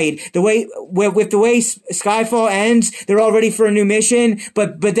Dark Knight. With the way Skyfall ends, they're all ready for a new mission.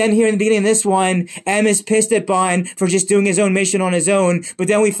 But then here in the beginning of this one, M is pissed at Bond for just doing his own mission on his own. But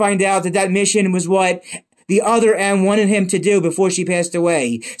then we find out that mission was what the other M wanted him to do before she passed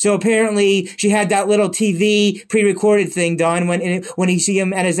away. So apparently she had that little TV pre-recorded thing done when you see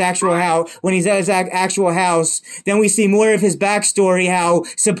him at his actual house. When he's at his actual house, then we see more of his backstory. How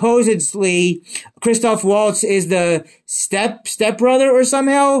supposedly Christoph Waltz is the stepbrother or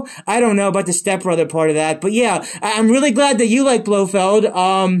somehow. I don't know about the stepbrother part of that, but yeah, I'm really glad that you like Blofeld.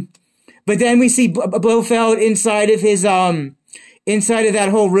 But then we see Blofeld inside of inside of that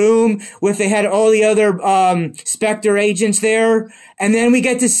whole room with they had all the other Spectre agents there. And then we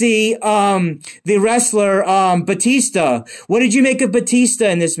get to see the wrestler Batista. What did you make of Batista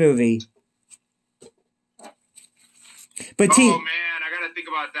in this movie? Oh man, I gotta think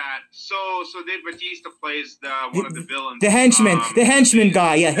about that. So Dave Batista plays one of the villains. The henchman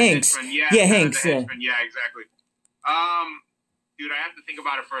guy. Yeah, Hanks. Yeah, Hanks. Yeah, exactly. Dude, I have to think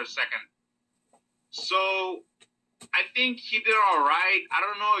about it for a second. So I think he did all right. I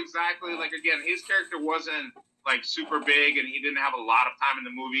don't know exactly. Like again, his character wasn't like super big, and he didn't have a lot of time in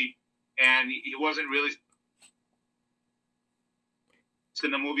the movie, and he wasn't really in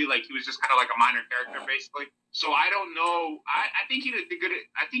the movie. Like he was just kind of like a minor character, basically. So I don't know. I think he did good.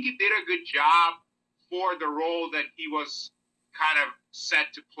 I think he did a good job for the role that he was kind of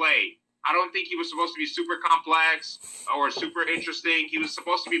set to play. I don't think he was supposed to be super complex or super interesting. He was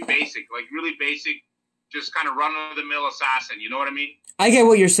supposed to be basic, like really basic, just kind of run-of-the-mill assassin. You know what I mean? I get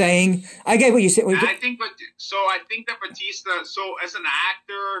what you're saying. I get what you're saying. I think that Batista. So as an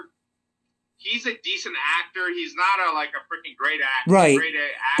actor, he's a decent actor. He's not a freaking great actor. Right. Great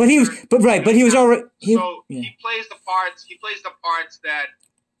actor. But he was already. He plays the parts. He plays the parts that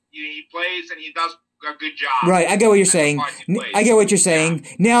he plays, and he does a good job. Right, I get what you're saying. I get what you're saying.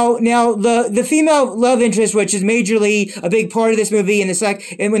 Yeah. Now the female love interest, which is majorly a big part of this movie, in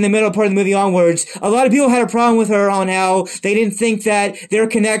the middle part of the movie onwards, a lot of people had a problem with her on how they didn't think that their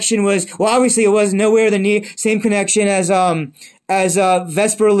connection was. Well, obviously it was nowhere the same connection as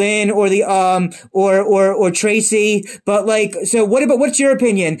Vesper Lynn or the or Tracy, but what's your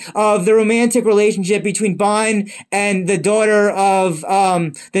opinion of the romantic relationship between Bond and the daughter of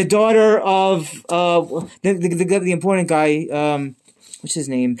the important guy, what's his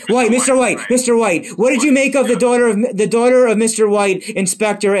name? Mr. White. Mr. White. What did you make of the daughter of Mr. White in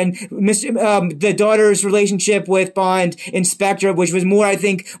Spectre, and the daughter's relationship with Bond in Spectre, which was more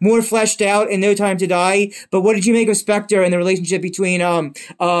fleshed out in No Time to Die? But what did you make of Spectre and the relationship between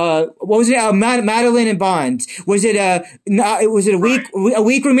Madeline and Bond? Was it a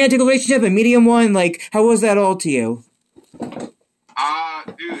weak romantic relationship, a medium one? Like, how was that all to you?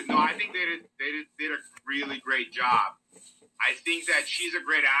 Dude, no, I think they did a really great job. I think that she's a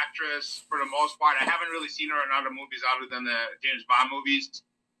great actress for the most part. I haven't really seen her in other movies other than the James Bond movies.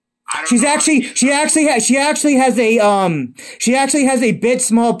 She actually has a bit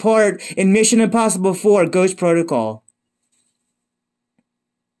small part in Mission Impossible 4: Ghost Protocol.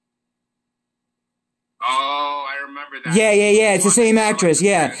 Oh, I remember that. Yeah. It's the same actress.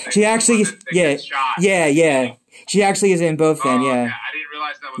 Yeah, she actually. Yeah. She actually is in both. Then, yeah. Okay. I didn't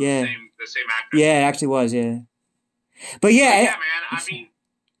realize that was the same actress. Yeah, it actually was. Yeah. But yeah, man. I mean,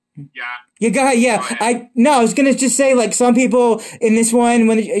 yeah. Yeah, go ahead. Yeah, I was gonna just say, like, some people in this one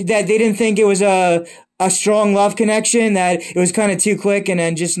that they didn't think it was a strong love connection, that it was kind of too quick, and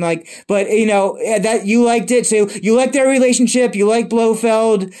then just but that you liked it, so you liked their relationship, you liked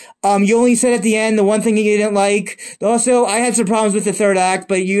Blofeld. You only said at the end the one thing you didn't like. Also, I had some problems with the third act,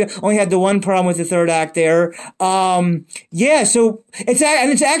 but you only had the one problem with the third act there. So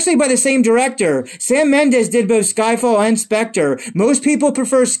it's actually by the same director. Sam Mendes did both Skyfall and Spectre. Most people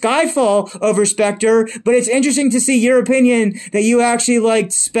prefer Skyfall over Spectre, but it's interesting to see your opinion that you actually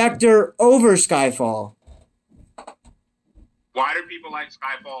liked Spectre over Skyfall. Why do people like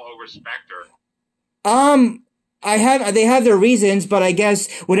Skyfall over Spectre? They have their reasons, but I guess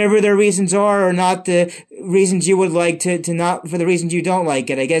whatever their reasons are not the reasons you would like to not for the reasons you don't like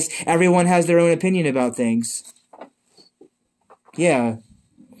it. I guess everyone has their own opinion about things. Yeah.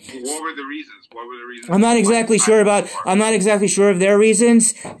 What were the reasons? I'm not exactly sure of their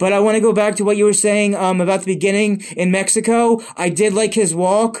reasons, but I want to go back to what you were saying about the beginning in Mexico. I did like his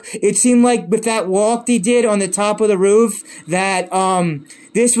walk. It seemed like with that walk he did on the top of the roof that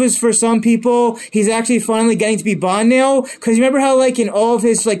this was for some people. He's actually finally getting to be Bond now. Because you remember how in all of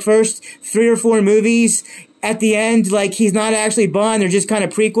his first 3 or 4 movies, at the end, he's not actually Bond, they're just kind of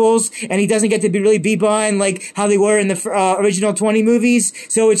prequels, and he doesn't get to really be Bond how they were in the original 20 movies.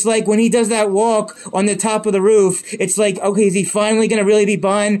 So it's when he does that walk on the top of the roof, it's okay, is he finally going to really be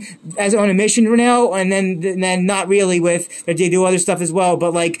Bond as on a mission for now? And then not really they do other stuff as well,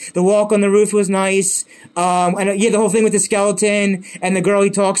 but the walk on the roof was nice. And the whole thing with the skeleton and the girl he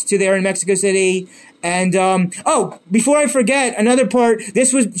talks to there in Mexico City. And, before I forget, another part,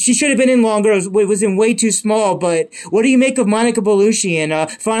 she should have been in longer, it was in way too small, but what do you make of Monica Bellucci and,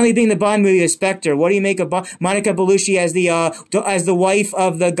 finally being the Bond movie of Spectre? What do you make of Monica Bellucci as the wife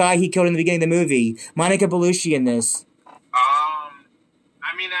of the guy he killed in the beginning of the movie? Monica Bellucci in this. I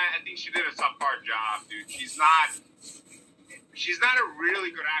think she did a subpar job, dude. She's not a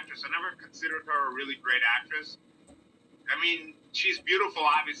really good actress. I never considered her a really great actress. I mean, she's beautiful,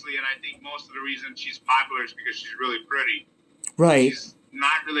 obviously, and I think most of the reason she's popular is because she's really pretty. Right. She's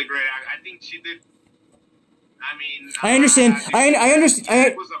not really great. I think she did. I mean, I understand. I understand.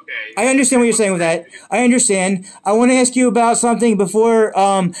 it was okay. I understand what you're saying with that. I understand. I want to ask you about something before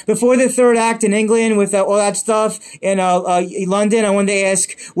the third act in England with all that stuff in London. I wanted to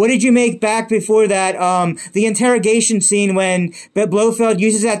ask, what did you make back before that? The interrogation scene when Blofeld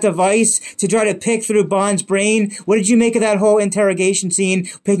uses that device to try to pick through Bond's brain. What did you make of that whole interrogation scene,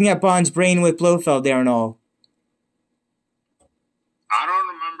 picking up Bond's brain with Blofeld there and all? I don't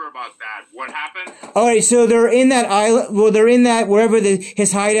remember about that. What happened? All right, so they're in that island. Well, they're in that wherever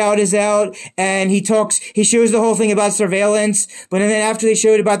his hideout is out, and he shows the whole thing about surveillance. But then after they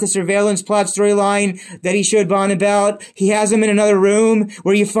showed about the surveillance plot storyline that he showed Bond about, he has him in another room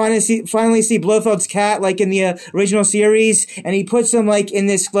where you finally see Blofeld's cat, like in the original series, and he puts him like in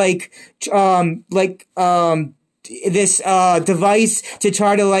this device to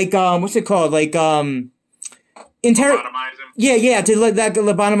try to what's it called, Lobotomize him. Yeah, to let that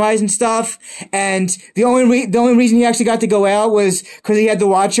lobotomize and stuff. And the only reason he actually got to go out was because he had the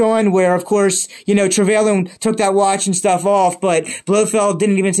watch on, where, of course, Trevelyan took that watch and stuff off, but Blofeld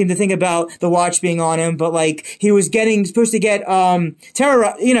didn't even seem to think about the watch being on him, but, he was supposed to get, the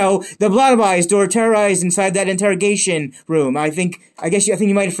lobotomized or terrorized inside that interrogation room. I think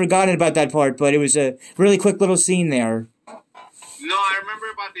you might have forgotten about that part, but it was a really quick little scene there. No, I remember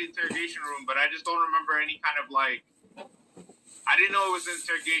about the interrogation room, but I just don't remember any kind of I didn't know it was an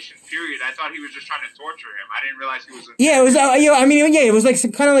interrogation period. I thought he was just trying to torture him. I didn't realize he was. Yeah, it was. It was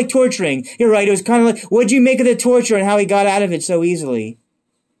kind of like torturing. You're right. It was kind of like. What did you make of the torture and how he got out of it so easily?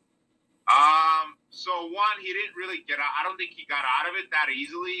 So one, he didn't really get out. I don't think he got out of it that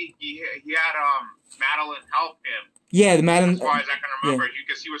easily. He had Madeline help him. Yeah, the Madeline. As far as I can remember,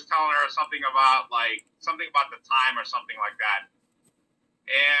 because he was telling her something about the time or something like that,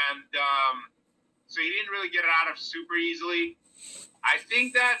 and so he didn't really get it out of super easily. I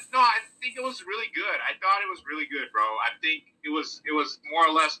think it was really good. I thought it was really good, bro. I think it was more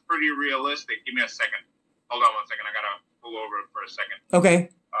or less pretty realistic. Give me a second. Hold on 1 second. I gotta pull over for a second. Okay.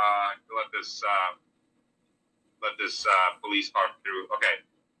 Let this police car through. Okay.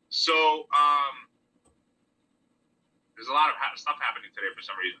 So there's a lot of stuff happening today for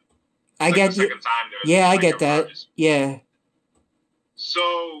some reason. I get you. Yeah, I get that. Yeah.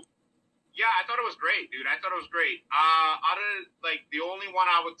 So. Yeah, I thought it was great, dude. I thought it was great. The only one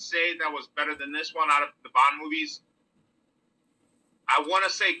I would say that was better than this one out of the Bond movies, I want to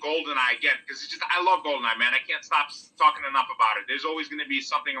say GoldenEye again, because I love GoldenEye, man. I can't stop talking enough about it. There's always going to be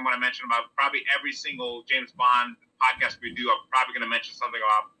something I'm going to mention about. Probably every single James Bond podcast we do, I'm probably going to mention something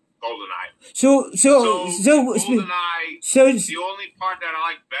about GoldenEye. So GoldenEye. So the only part that I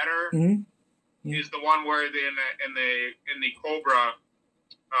like better is the one where in the Cobra.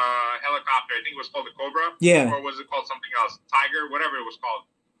 Helicopter, I think it was called the Cobra. Yeah. Or was it called something else? Tiger, whatever it was called.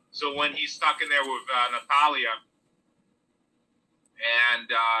 So when he's stuck in there with Natalia, and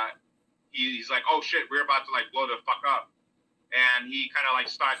he's like, "Oh shit, we're about to blow the fuck up," and he kind of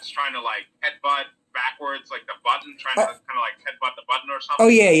starts trying to headbutt backwards, the button, trying to kind of headbutt the button or something. Oh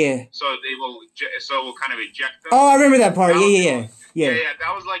yeah. So it will kind of eject them. Oh, I remember that part. Yeah.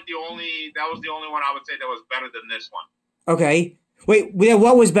 That was the only one I would say that was better than this one. Okay. Wait,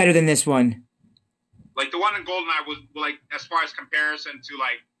 what was better than this one? The one in GoldenEye was as far as comparison to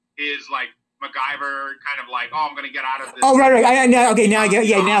his MacGyver kind of oh, I'm gonna get out of this. Oh right. Now I get.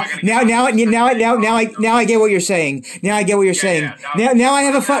 Yeah, now I get what you're saying. Now I get what you're saying. Now I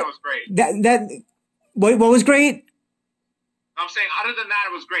have a fun. That what was great? I'm saying, other than that,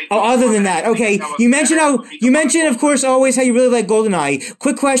 it was great. Oh, other than that, okay. You mentioned, of course, always how you really like GoldenEye.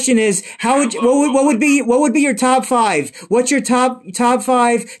 Quick question is, what would be your top five? What's your top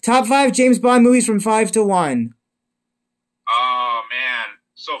five James Bond movies from 5 to 1? Oh man,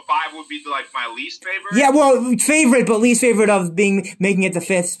 so 5 would be my least favorite. Yeah, well, favorite, but least favorite of making it the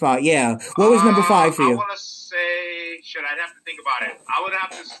 5th spot. Yeah, what was number 5 for you? I want to say, I'd have to think about it. I would have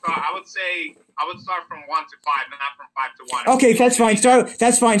to start. I would start from 1 to 5, not from 5 to 1. Okay, that's fine. Start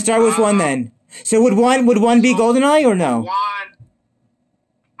with 1 then. So would one be GoldenEye or no? 1,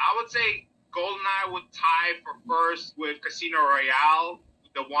 I would say GoldenEye would tie for first with Casino Royale,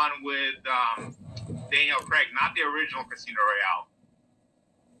 the one with Daniel Craig, not the original Casino Royale.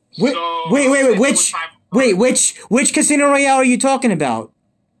 Which Casino Royale are you talking about?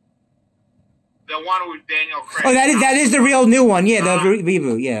 The one with Daniel Craig. Oh, that is the real new one. Yeah, the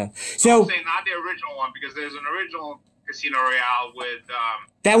reboot. Yeah. So I'm saying not the original one, because there's an original Casino Royale with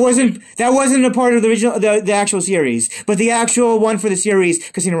That wasn't a part of the original, the actual series, but the actual one for the series,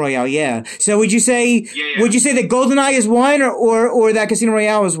 Casino Royale. Yeah. So would you say that GoldenEye is one, or that Casino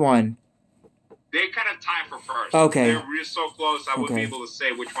Royale is one? They kind of tie for first. Okay. They're really so close. I wouldn't be able to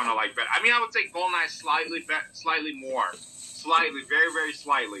say which one I like better. I mean, I would say GoldenEye slightly more, very very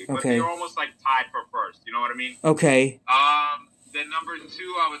slightly, but they're almost like tied for first. You know what I mean? Okay. Then number 2,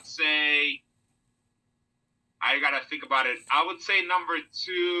 I would say. I gotta think about it. I would say number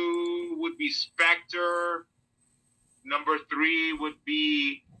 2 would be Spectre. Number 3 would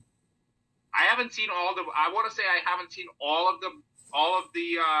be. I haven't seen all the. I want to say I haven't seen all of the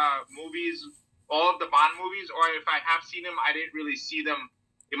movies, all of the Bond movies, or if I have seen them, I didn't really see them.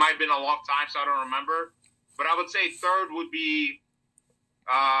 It might have been a long time, so I don't remember. But I would say 3rd would be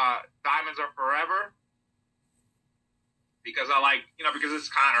Diamonds Are Forever. Because I like, because it's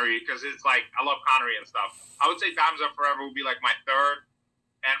Connery, because it's like, I love Connery and stuff. I would say Diamonds Are Forever would be like my 3rd.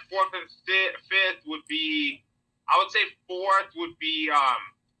 And 4th and 5th would be, I would say 4th would be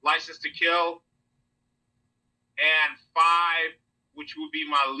License to Kill. And 5, which would be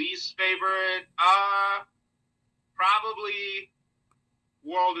my least favorite, probably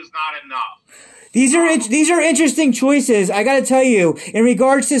World Is Not Enough. These are interesting choices. I gotta tell you, in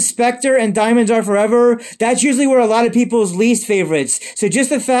regards to Spectre and Diamonds Are Forever, that's usually where a lot of people's least favorites. So just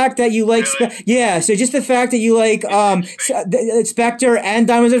the fact that you like, Spectre and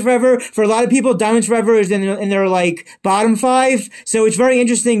Diamonds Are Forever, for a lot of people, Diamonds Forever is in their like bottom 5. So it's very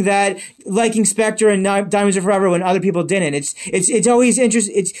interesting that liking Spectre and Diamonds Are Forever when other people didn't. It's always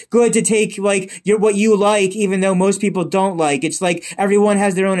interesting. It's good to take like what you like, even though most people don't like. It's like everyone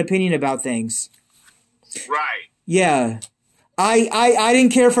has their own opinion about things. Right. Yeah. I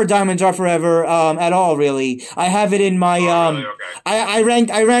didn't care for Diamonds Are Forever at all, really. I have it in my really? Okay.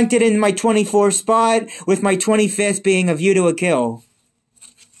 I ranked it in my 24th spot, with my 25th being A View to a Kill.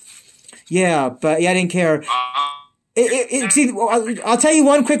 Yeah, but yeah, I didn't care. See, I'll tell you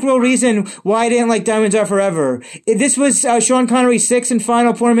one quick real reason why I didn't like Diamonds Are Forever. This was Sean Connery's 6th and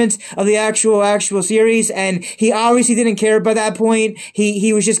final performance of the actual series, and he obviously didn't care by that point.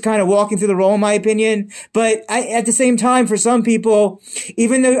 He was just kind of walking through the role, in my opinion. But at the same time, for some people,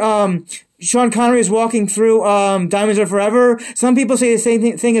 even though Sean Connery is walking through Diamonds Are Forever, some people say the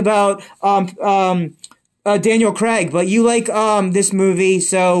same thing about Daniel Craig, but you like this movie,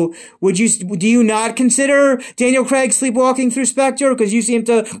 so do you not consider Daniel Craig sleepwalking through Spectre? Because you seem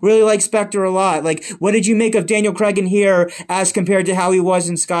to really like Spectre a lot. Like, what did you make of Daniel Craig in here as compared to how he was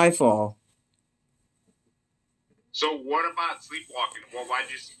in Skyfall? So what about sleepwalking?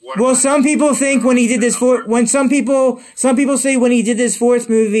 Well, some people think when he did this some people say when he did this 4th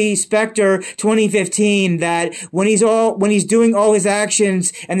movie, Spectre 2015, that when he's doing all his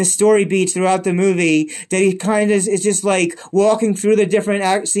actions and the story beats throughout the movie, that he kind of is just like walking through the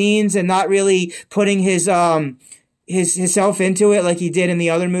different scenes and not really putting his self into it like he did in the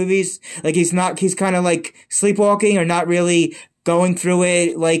other movies. Like he's kind of like sleepwalking or not really going through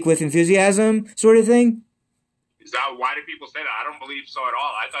it like with enthusiasm, sort of thing. Why do people say that? I don't believe so at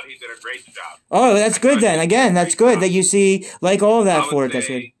all. I thought he did a great job. Oh, that's good then. Again, that's good that you see like all of that for it. That's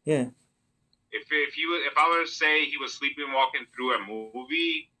good. Yeah. If I were to say he was sleepwalking through a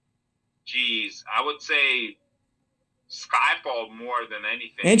movie, geez, I would say Skyfall more than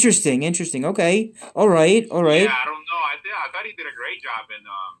anything. Interesting. Okay. All right. Yeah, I don't know. I thought he did a great job in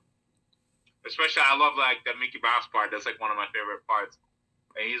especially I love like the Mickey Mouse part. That's like one of my favorite parts.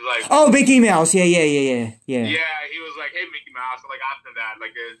 And he's like, oh, Mickey Mouse, yeah. Yeah, he was like, hey, Mickey Mouse. And like after that,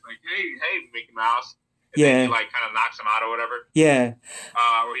 like it's like, hey, Mickey Mouse. And then he like kind of knocks him out or whatever. Yeah.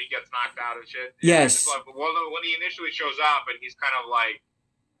 Or he gets knocked out and shit. Yes. Well, when he initially shows up and he's kind of like,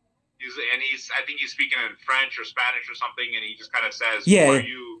 I think he's speaking in French or Spanish or something, and he just kind of says, "Who are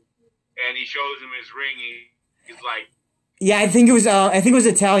you?" And he shows him his ring. He's like, yeah, I think it was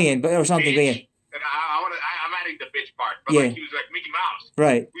Italian, or something. Bitch. And I'm adding the bitch part, but like he was like Mickey Mouse,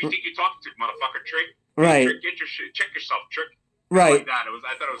 right? Who you think you're talking to, motherfucker? Trick, right? Trick, get your shit, check yourself, Trick. Right. Like that.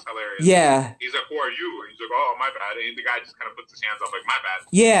 I thought it was hilarious. Yeah. He's like, "Who are you?" And he's like, "Oh, my bad." And the guy just kind of puts his hands up, like, "My bad."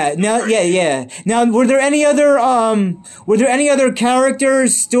 Yeah. Now, were there any other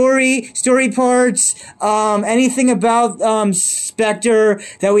characters, story parts, anything about Spectre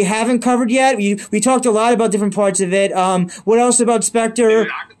that we haven't covered yet? We talked a lot about different parts of it. What else about Spectre?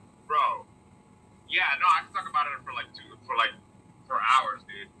 Dude, I can talk about it for hours,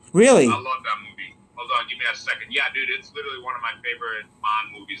 dude. Really? I love that movie. Hold on, give me a second. Yeah, dude, it's literally one of my favorite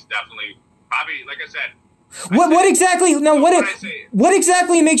Bond movies. Definitely, probably, like I said, What exactly? No, so what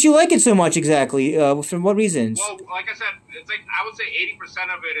exactly makes you like it so much? Exactly, for what reasons? Well, like I said, it's like I would say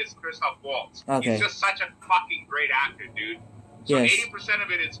 80% of it is Christoph Waltz. Okay. He's just such a fucking great actor, dude. So Yes. 80%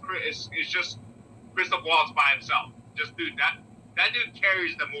 of it is just Christoph Waltz by himself. Just dude, that dude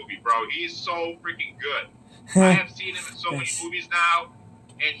carries the movie, bro. He's so freaking good. I have seen him in so many movies now,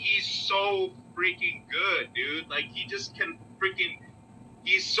 and he's so freaking good, dude. Like he just can freaking.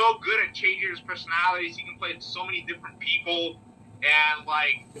 He's so good at changing his personalities. He can play so many different people, and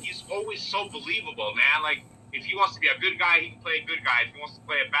like he's always so believable, man. Like if he wants to be a good guy, he can play a good guy. If he wants to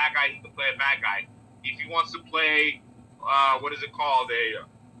play a bad guy, he can play a bad guy. If he wants to play, what is it called,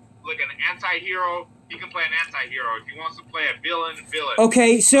 like an anti-hero, he can play an anti-hero. If he wants to play a villain.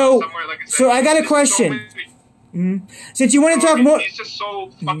 Okay, so I got a question. Since you want to talk more, he's just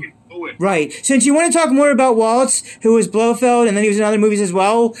so fucking fluid. Right. Since you want to talk more about Waltz, who was Blofeld, and then he was in other movies as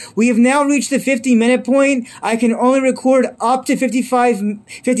well, we have now reached the 50-minute point. I can only record up to 55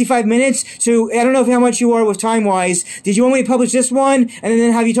 minutes, so I don't know how much you are with time-wise. Did you want me to publish this one, and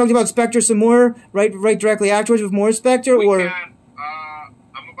then have you talked about Spectre some more, right directly afterwards with more Spectre? We can.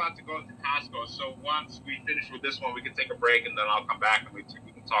 I'm about to go into Costco, so once we finish with this one, we can take a break, and then I'll come back, and we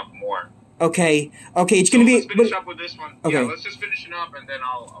can talk more. Okay, it's going to be... Let's finish up with this one. Okay. Yeah, let's just finish it up, and then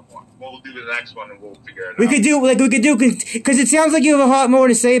we'll do the next one, and we'll figure it out. We could do, because it sounds like you have a lot more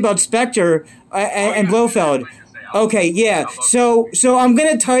to say about Spectre and Blofeld. Okay, yeah. So I'm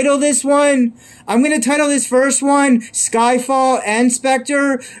gonna title this one. I'm gonna title this first one Skyfall and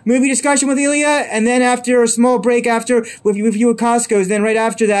Spectre movie discussion with Ilya, and then after a small break after with you at Costco's, then right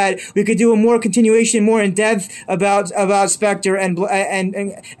after that we could do a more continuation, more in depth about Spectre and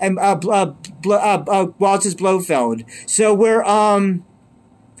Waltz's Blofeld. So we're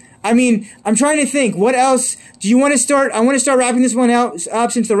I'm trying to think. What else do you want to start? I want to start wrapping this one up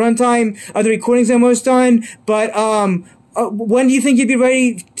since the runtime of the recording's almost done. But when do you think you'd be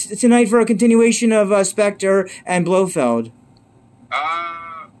ready tonight for a continuation of Spectre and Blofeld?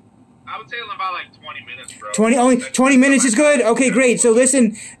 I would say in about like 20 minutes, bro. 20 minutes is good? Okay, great. So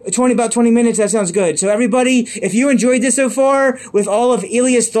listen, about 20 minutes, that sounds good. So everybody, if you enjoyed this so far, with all of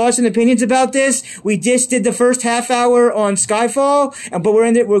Ilya's thoughts and opinions about this, we just did the first half hour on Skyfall,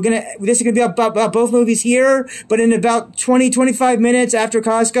 but this is gonna be about both movies here, but in about 25 minutes after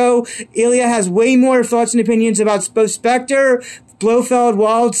Costco, Ilya has way more thoughts and opinions about both Spectre, Blofeld,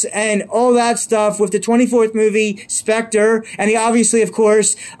 Waltz, and all that stuff with the 24th movie, Spectre. And he obviously, of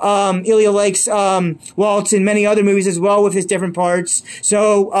course, Ilya likes Waltz in many other movies as well with his different parts.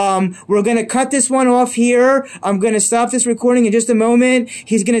 So we're going to cut this one off here. I'm going to stop this recording in just a moment.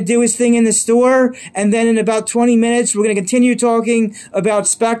 He's going to do his thing in the store. And then in about 20 minutes, we're going to continue talking about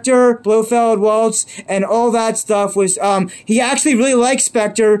Spectre, Blofeld, Waltz, and all that stuff. He actually really likes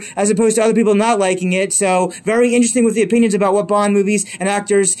Spectre as opposed to other people not liking it. So very interesting with the opinions about what Bond movies and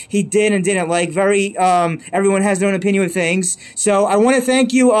actors he did and didn't like. Everyone has their own opinion with things. So I want to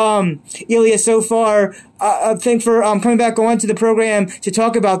thank you, Ilya, so far. Thanks for coming back on to the program to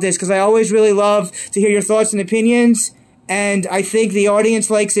talk about this, because I always really love to hear your thoughts and opinions, and I think the audience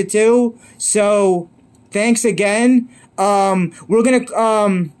likes it too. So thanks again. We're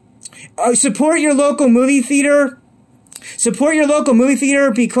gonna support your local movie theater. Support your local movie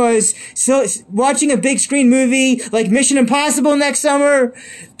theater, because watching a big screen movie like Mission Impossible next summer,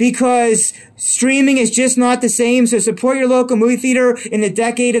 because streaming is just not the same. So support your local movie theater in the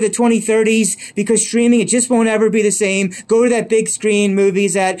decade of the 2030s, because streaming, it just won't ever be the same. Go to that big screen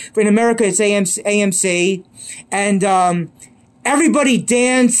movies in America, it's AMC. And everybody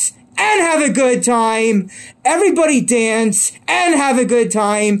dance and have a good time. Everybody dance and have a good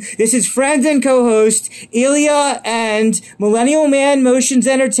time. This is friend and co-host Ilya and Millennial Man Motions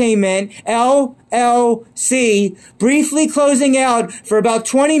Entertainment, LLC, briefly closing out for about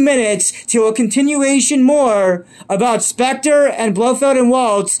 20 minutes to a continuation more about Spectre and Blofeld and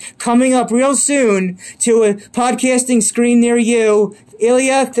Waltz coming up real soon to a podcasting screen near you.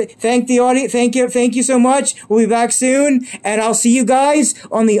 Ilya, thank the audience. Thank you so much. We'll be back soon, and I'll see you guys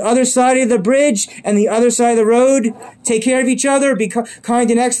on the other side of the bridge and the other side of the road. Take care of each other. Be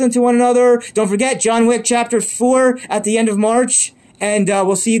kind and excellent to one another. Don't forget John Wick Chapter 4 at the end of March, and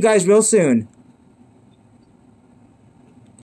we'll see you guys real soon.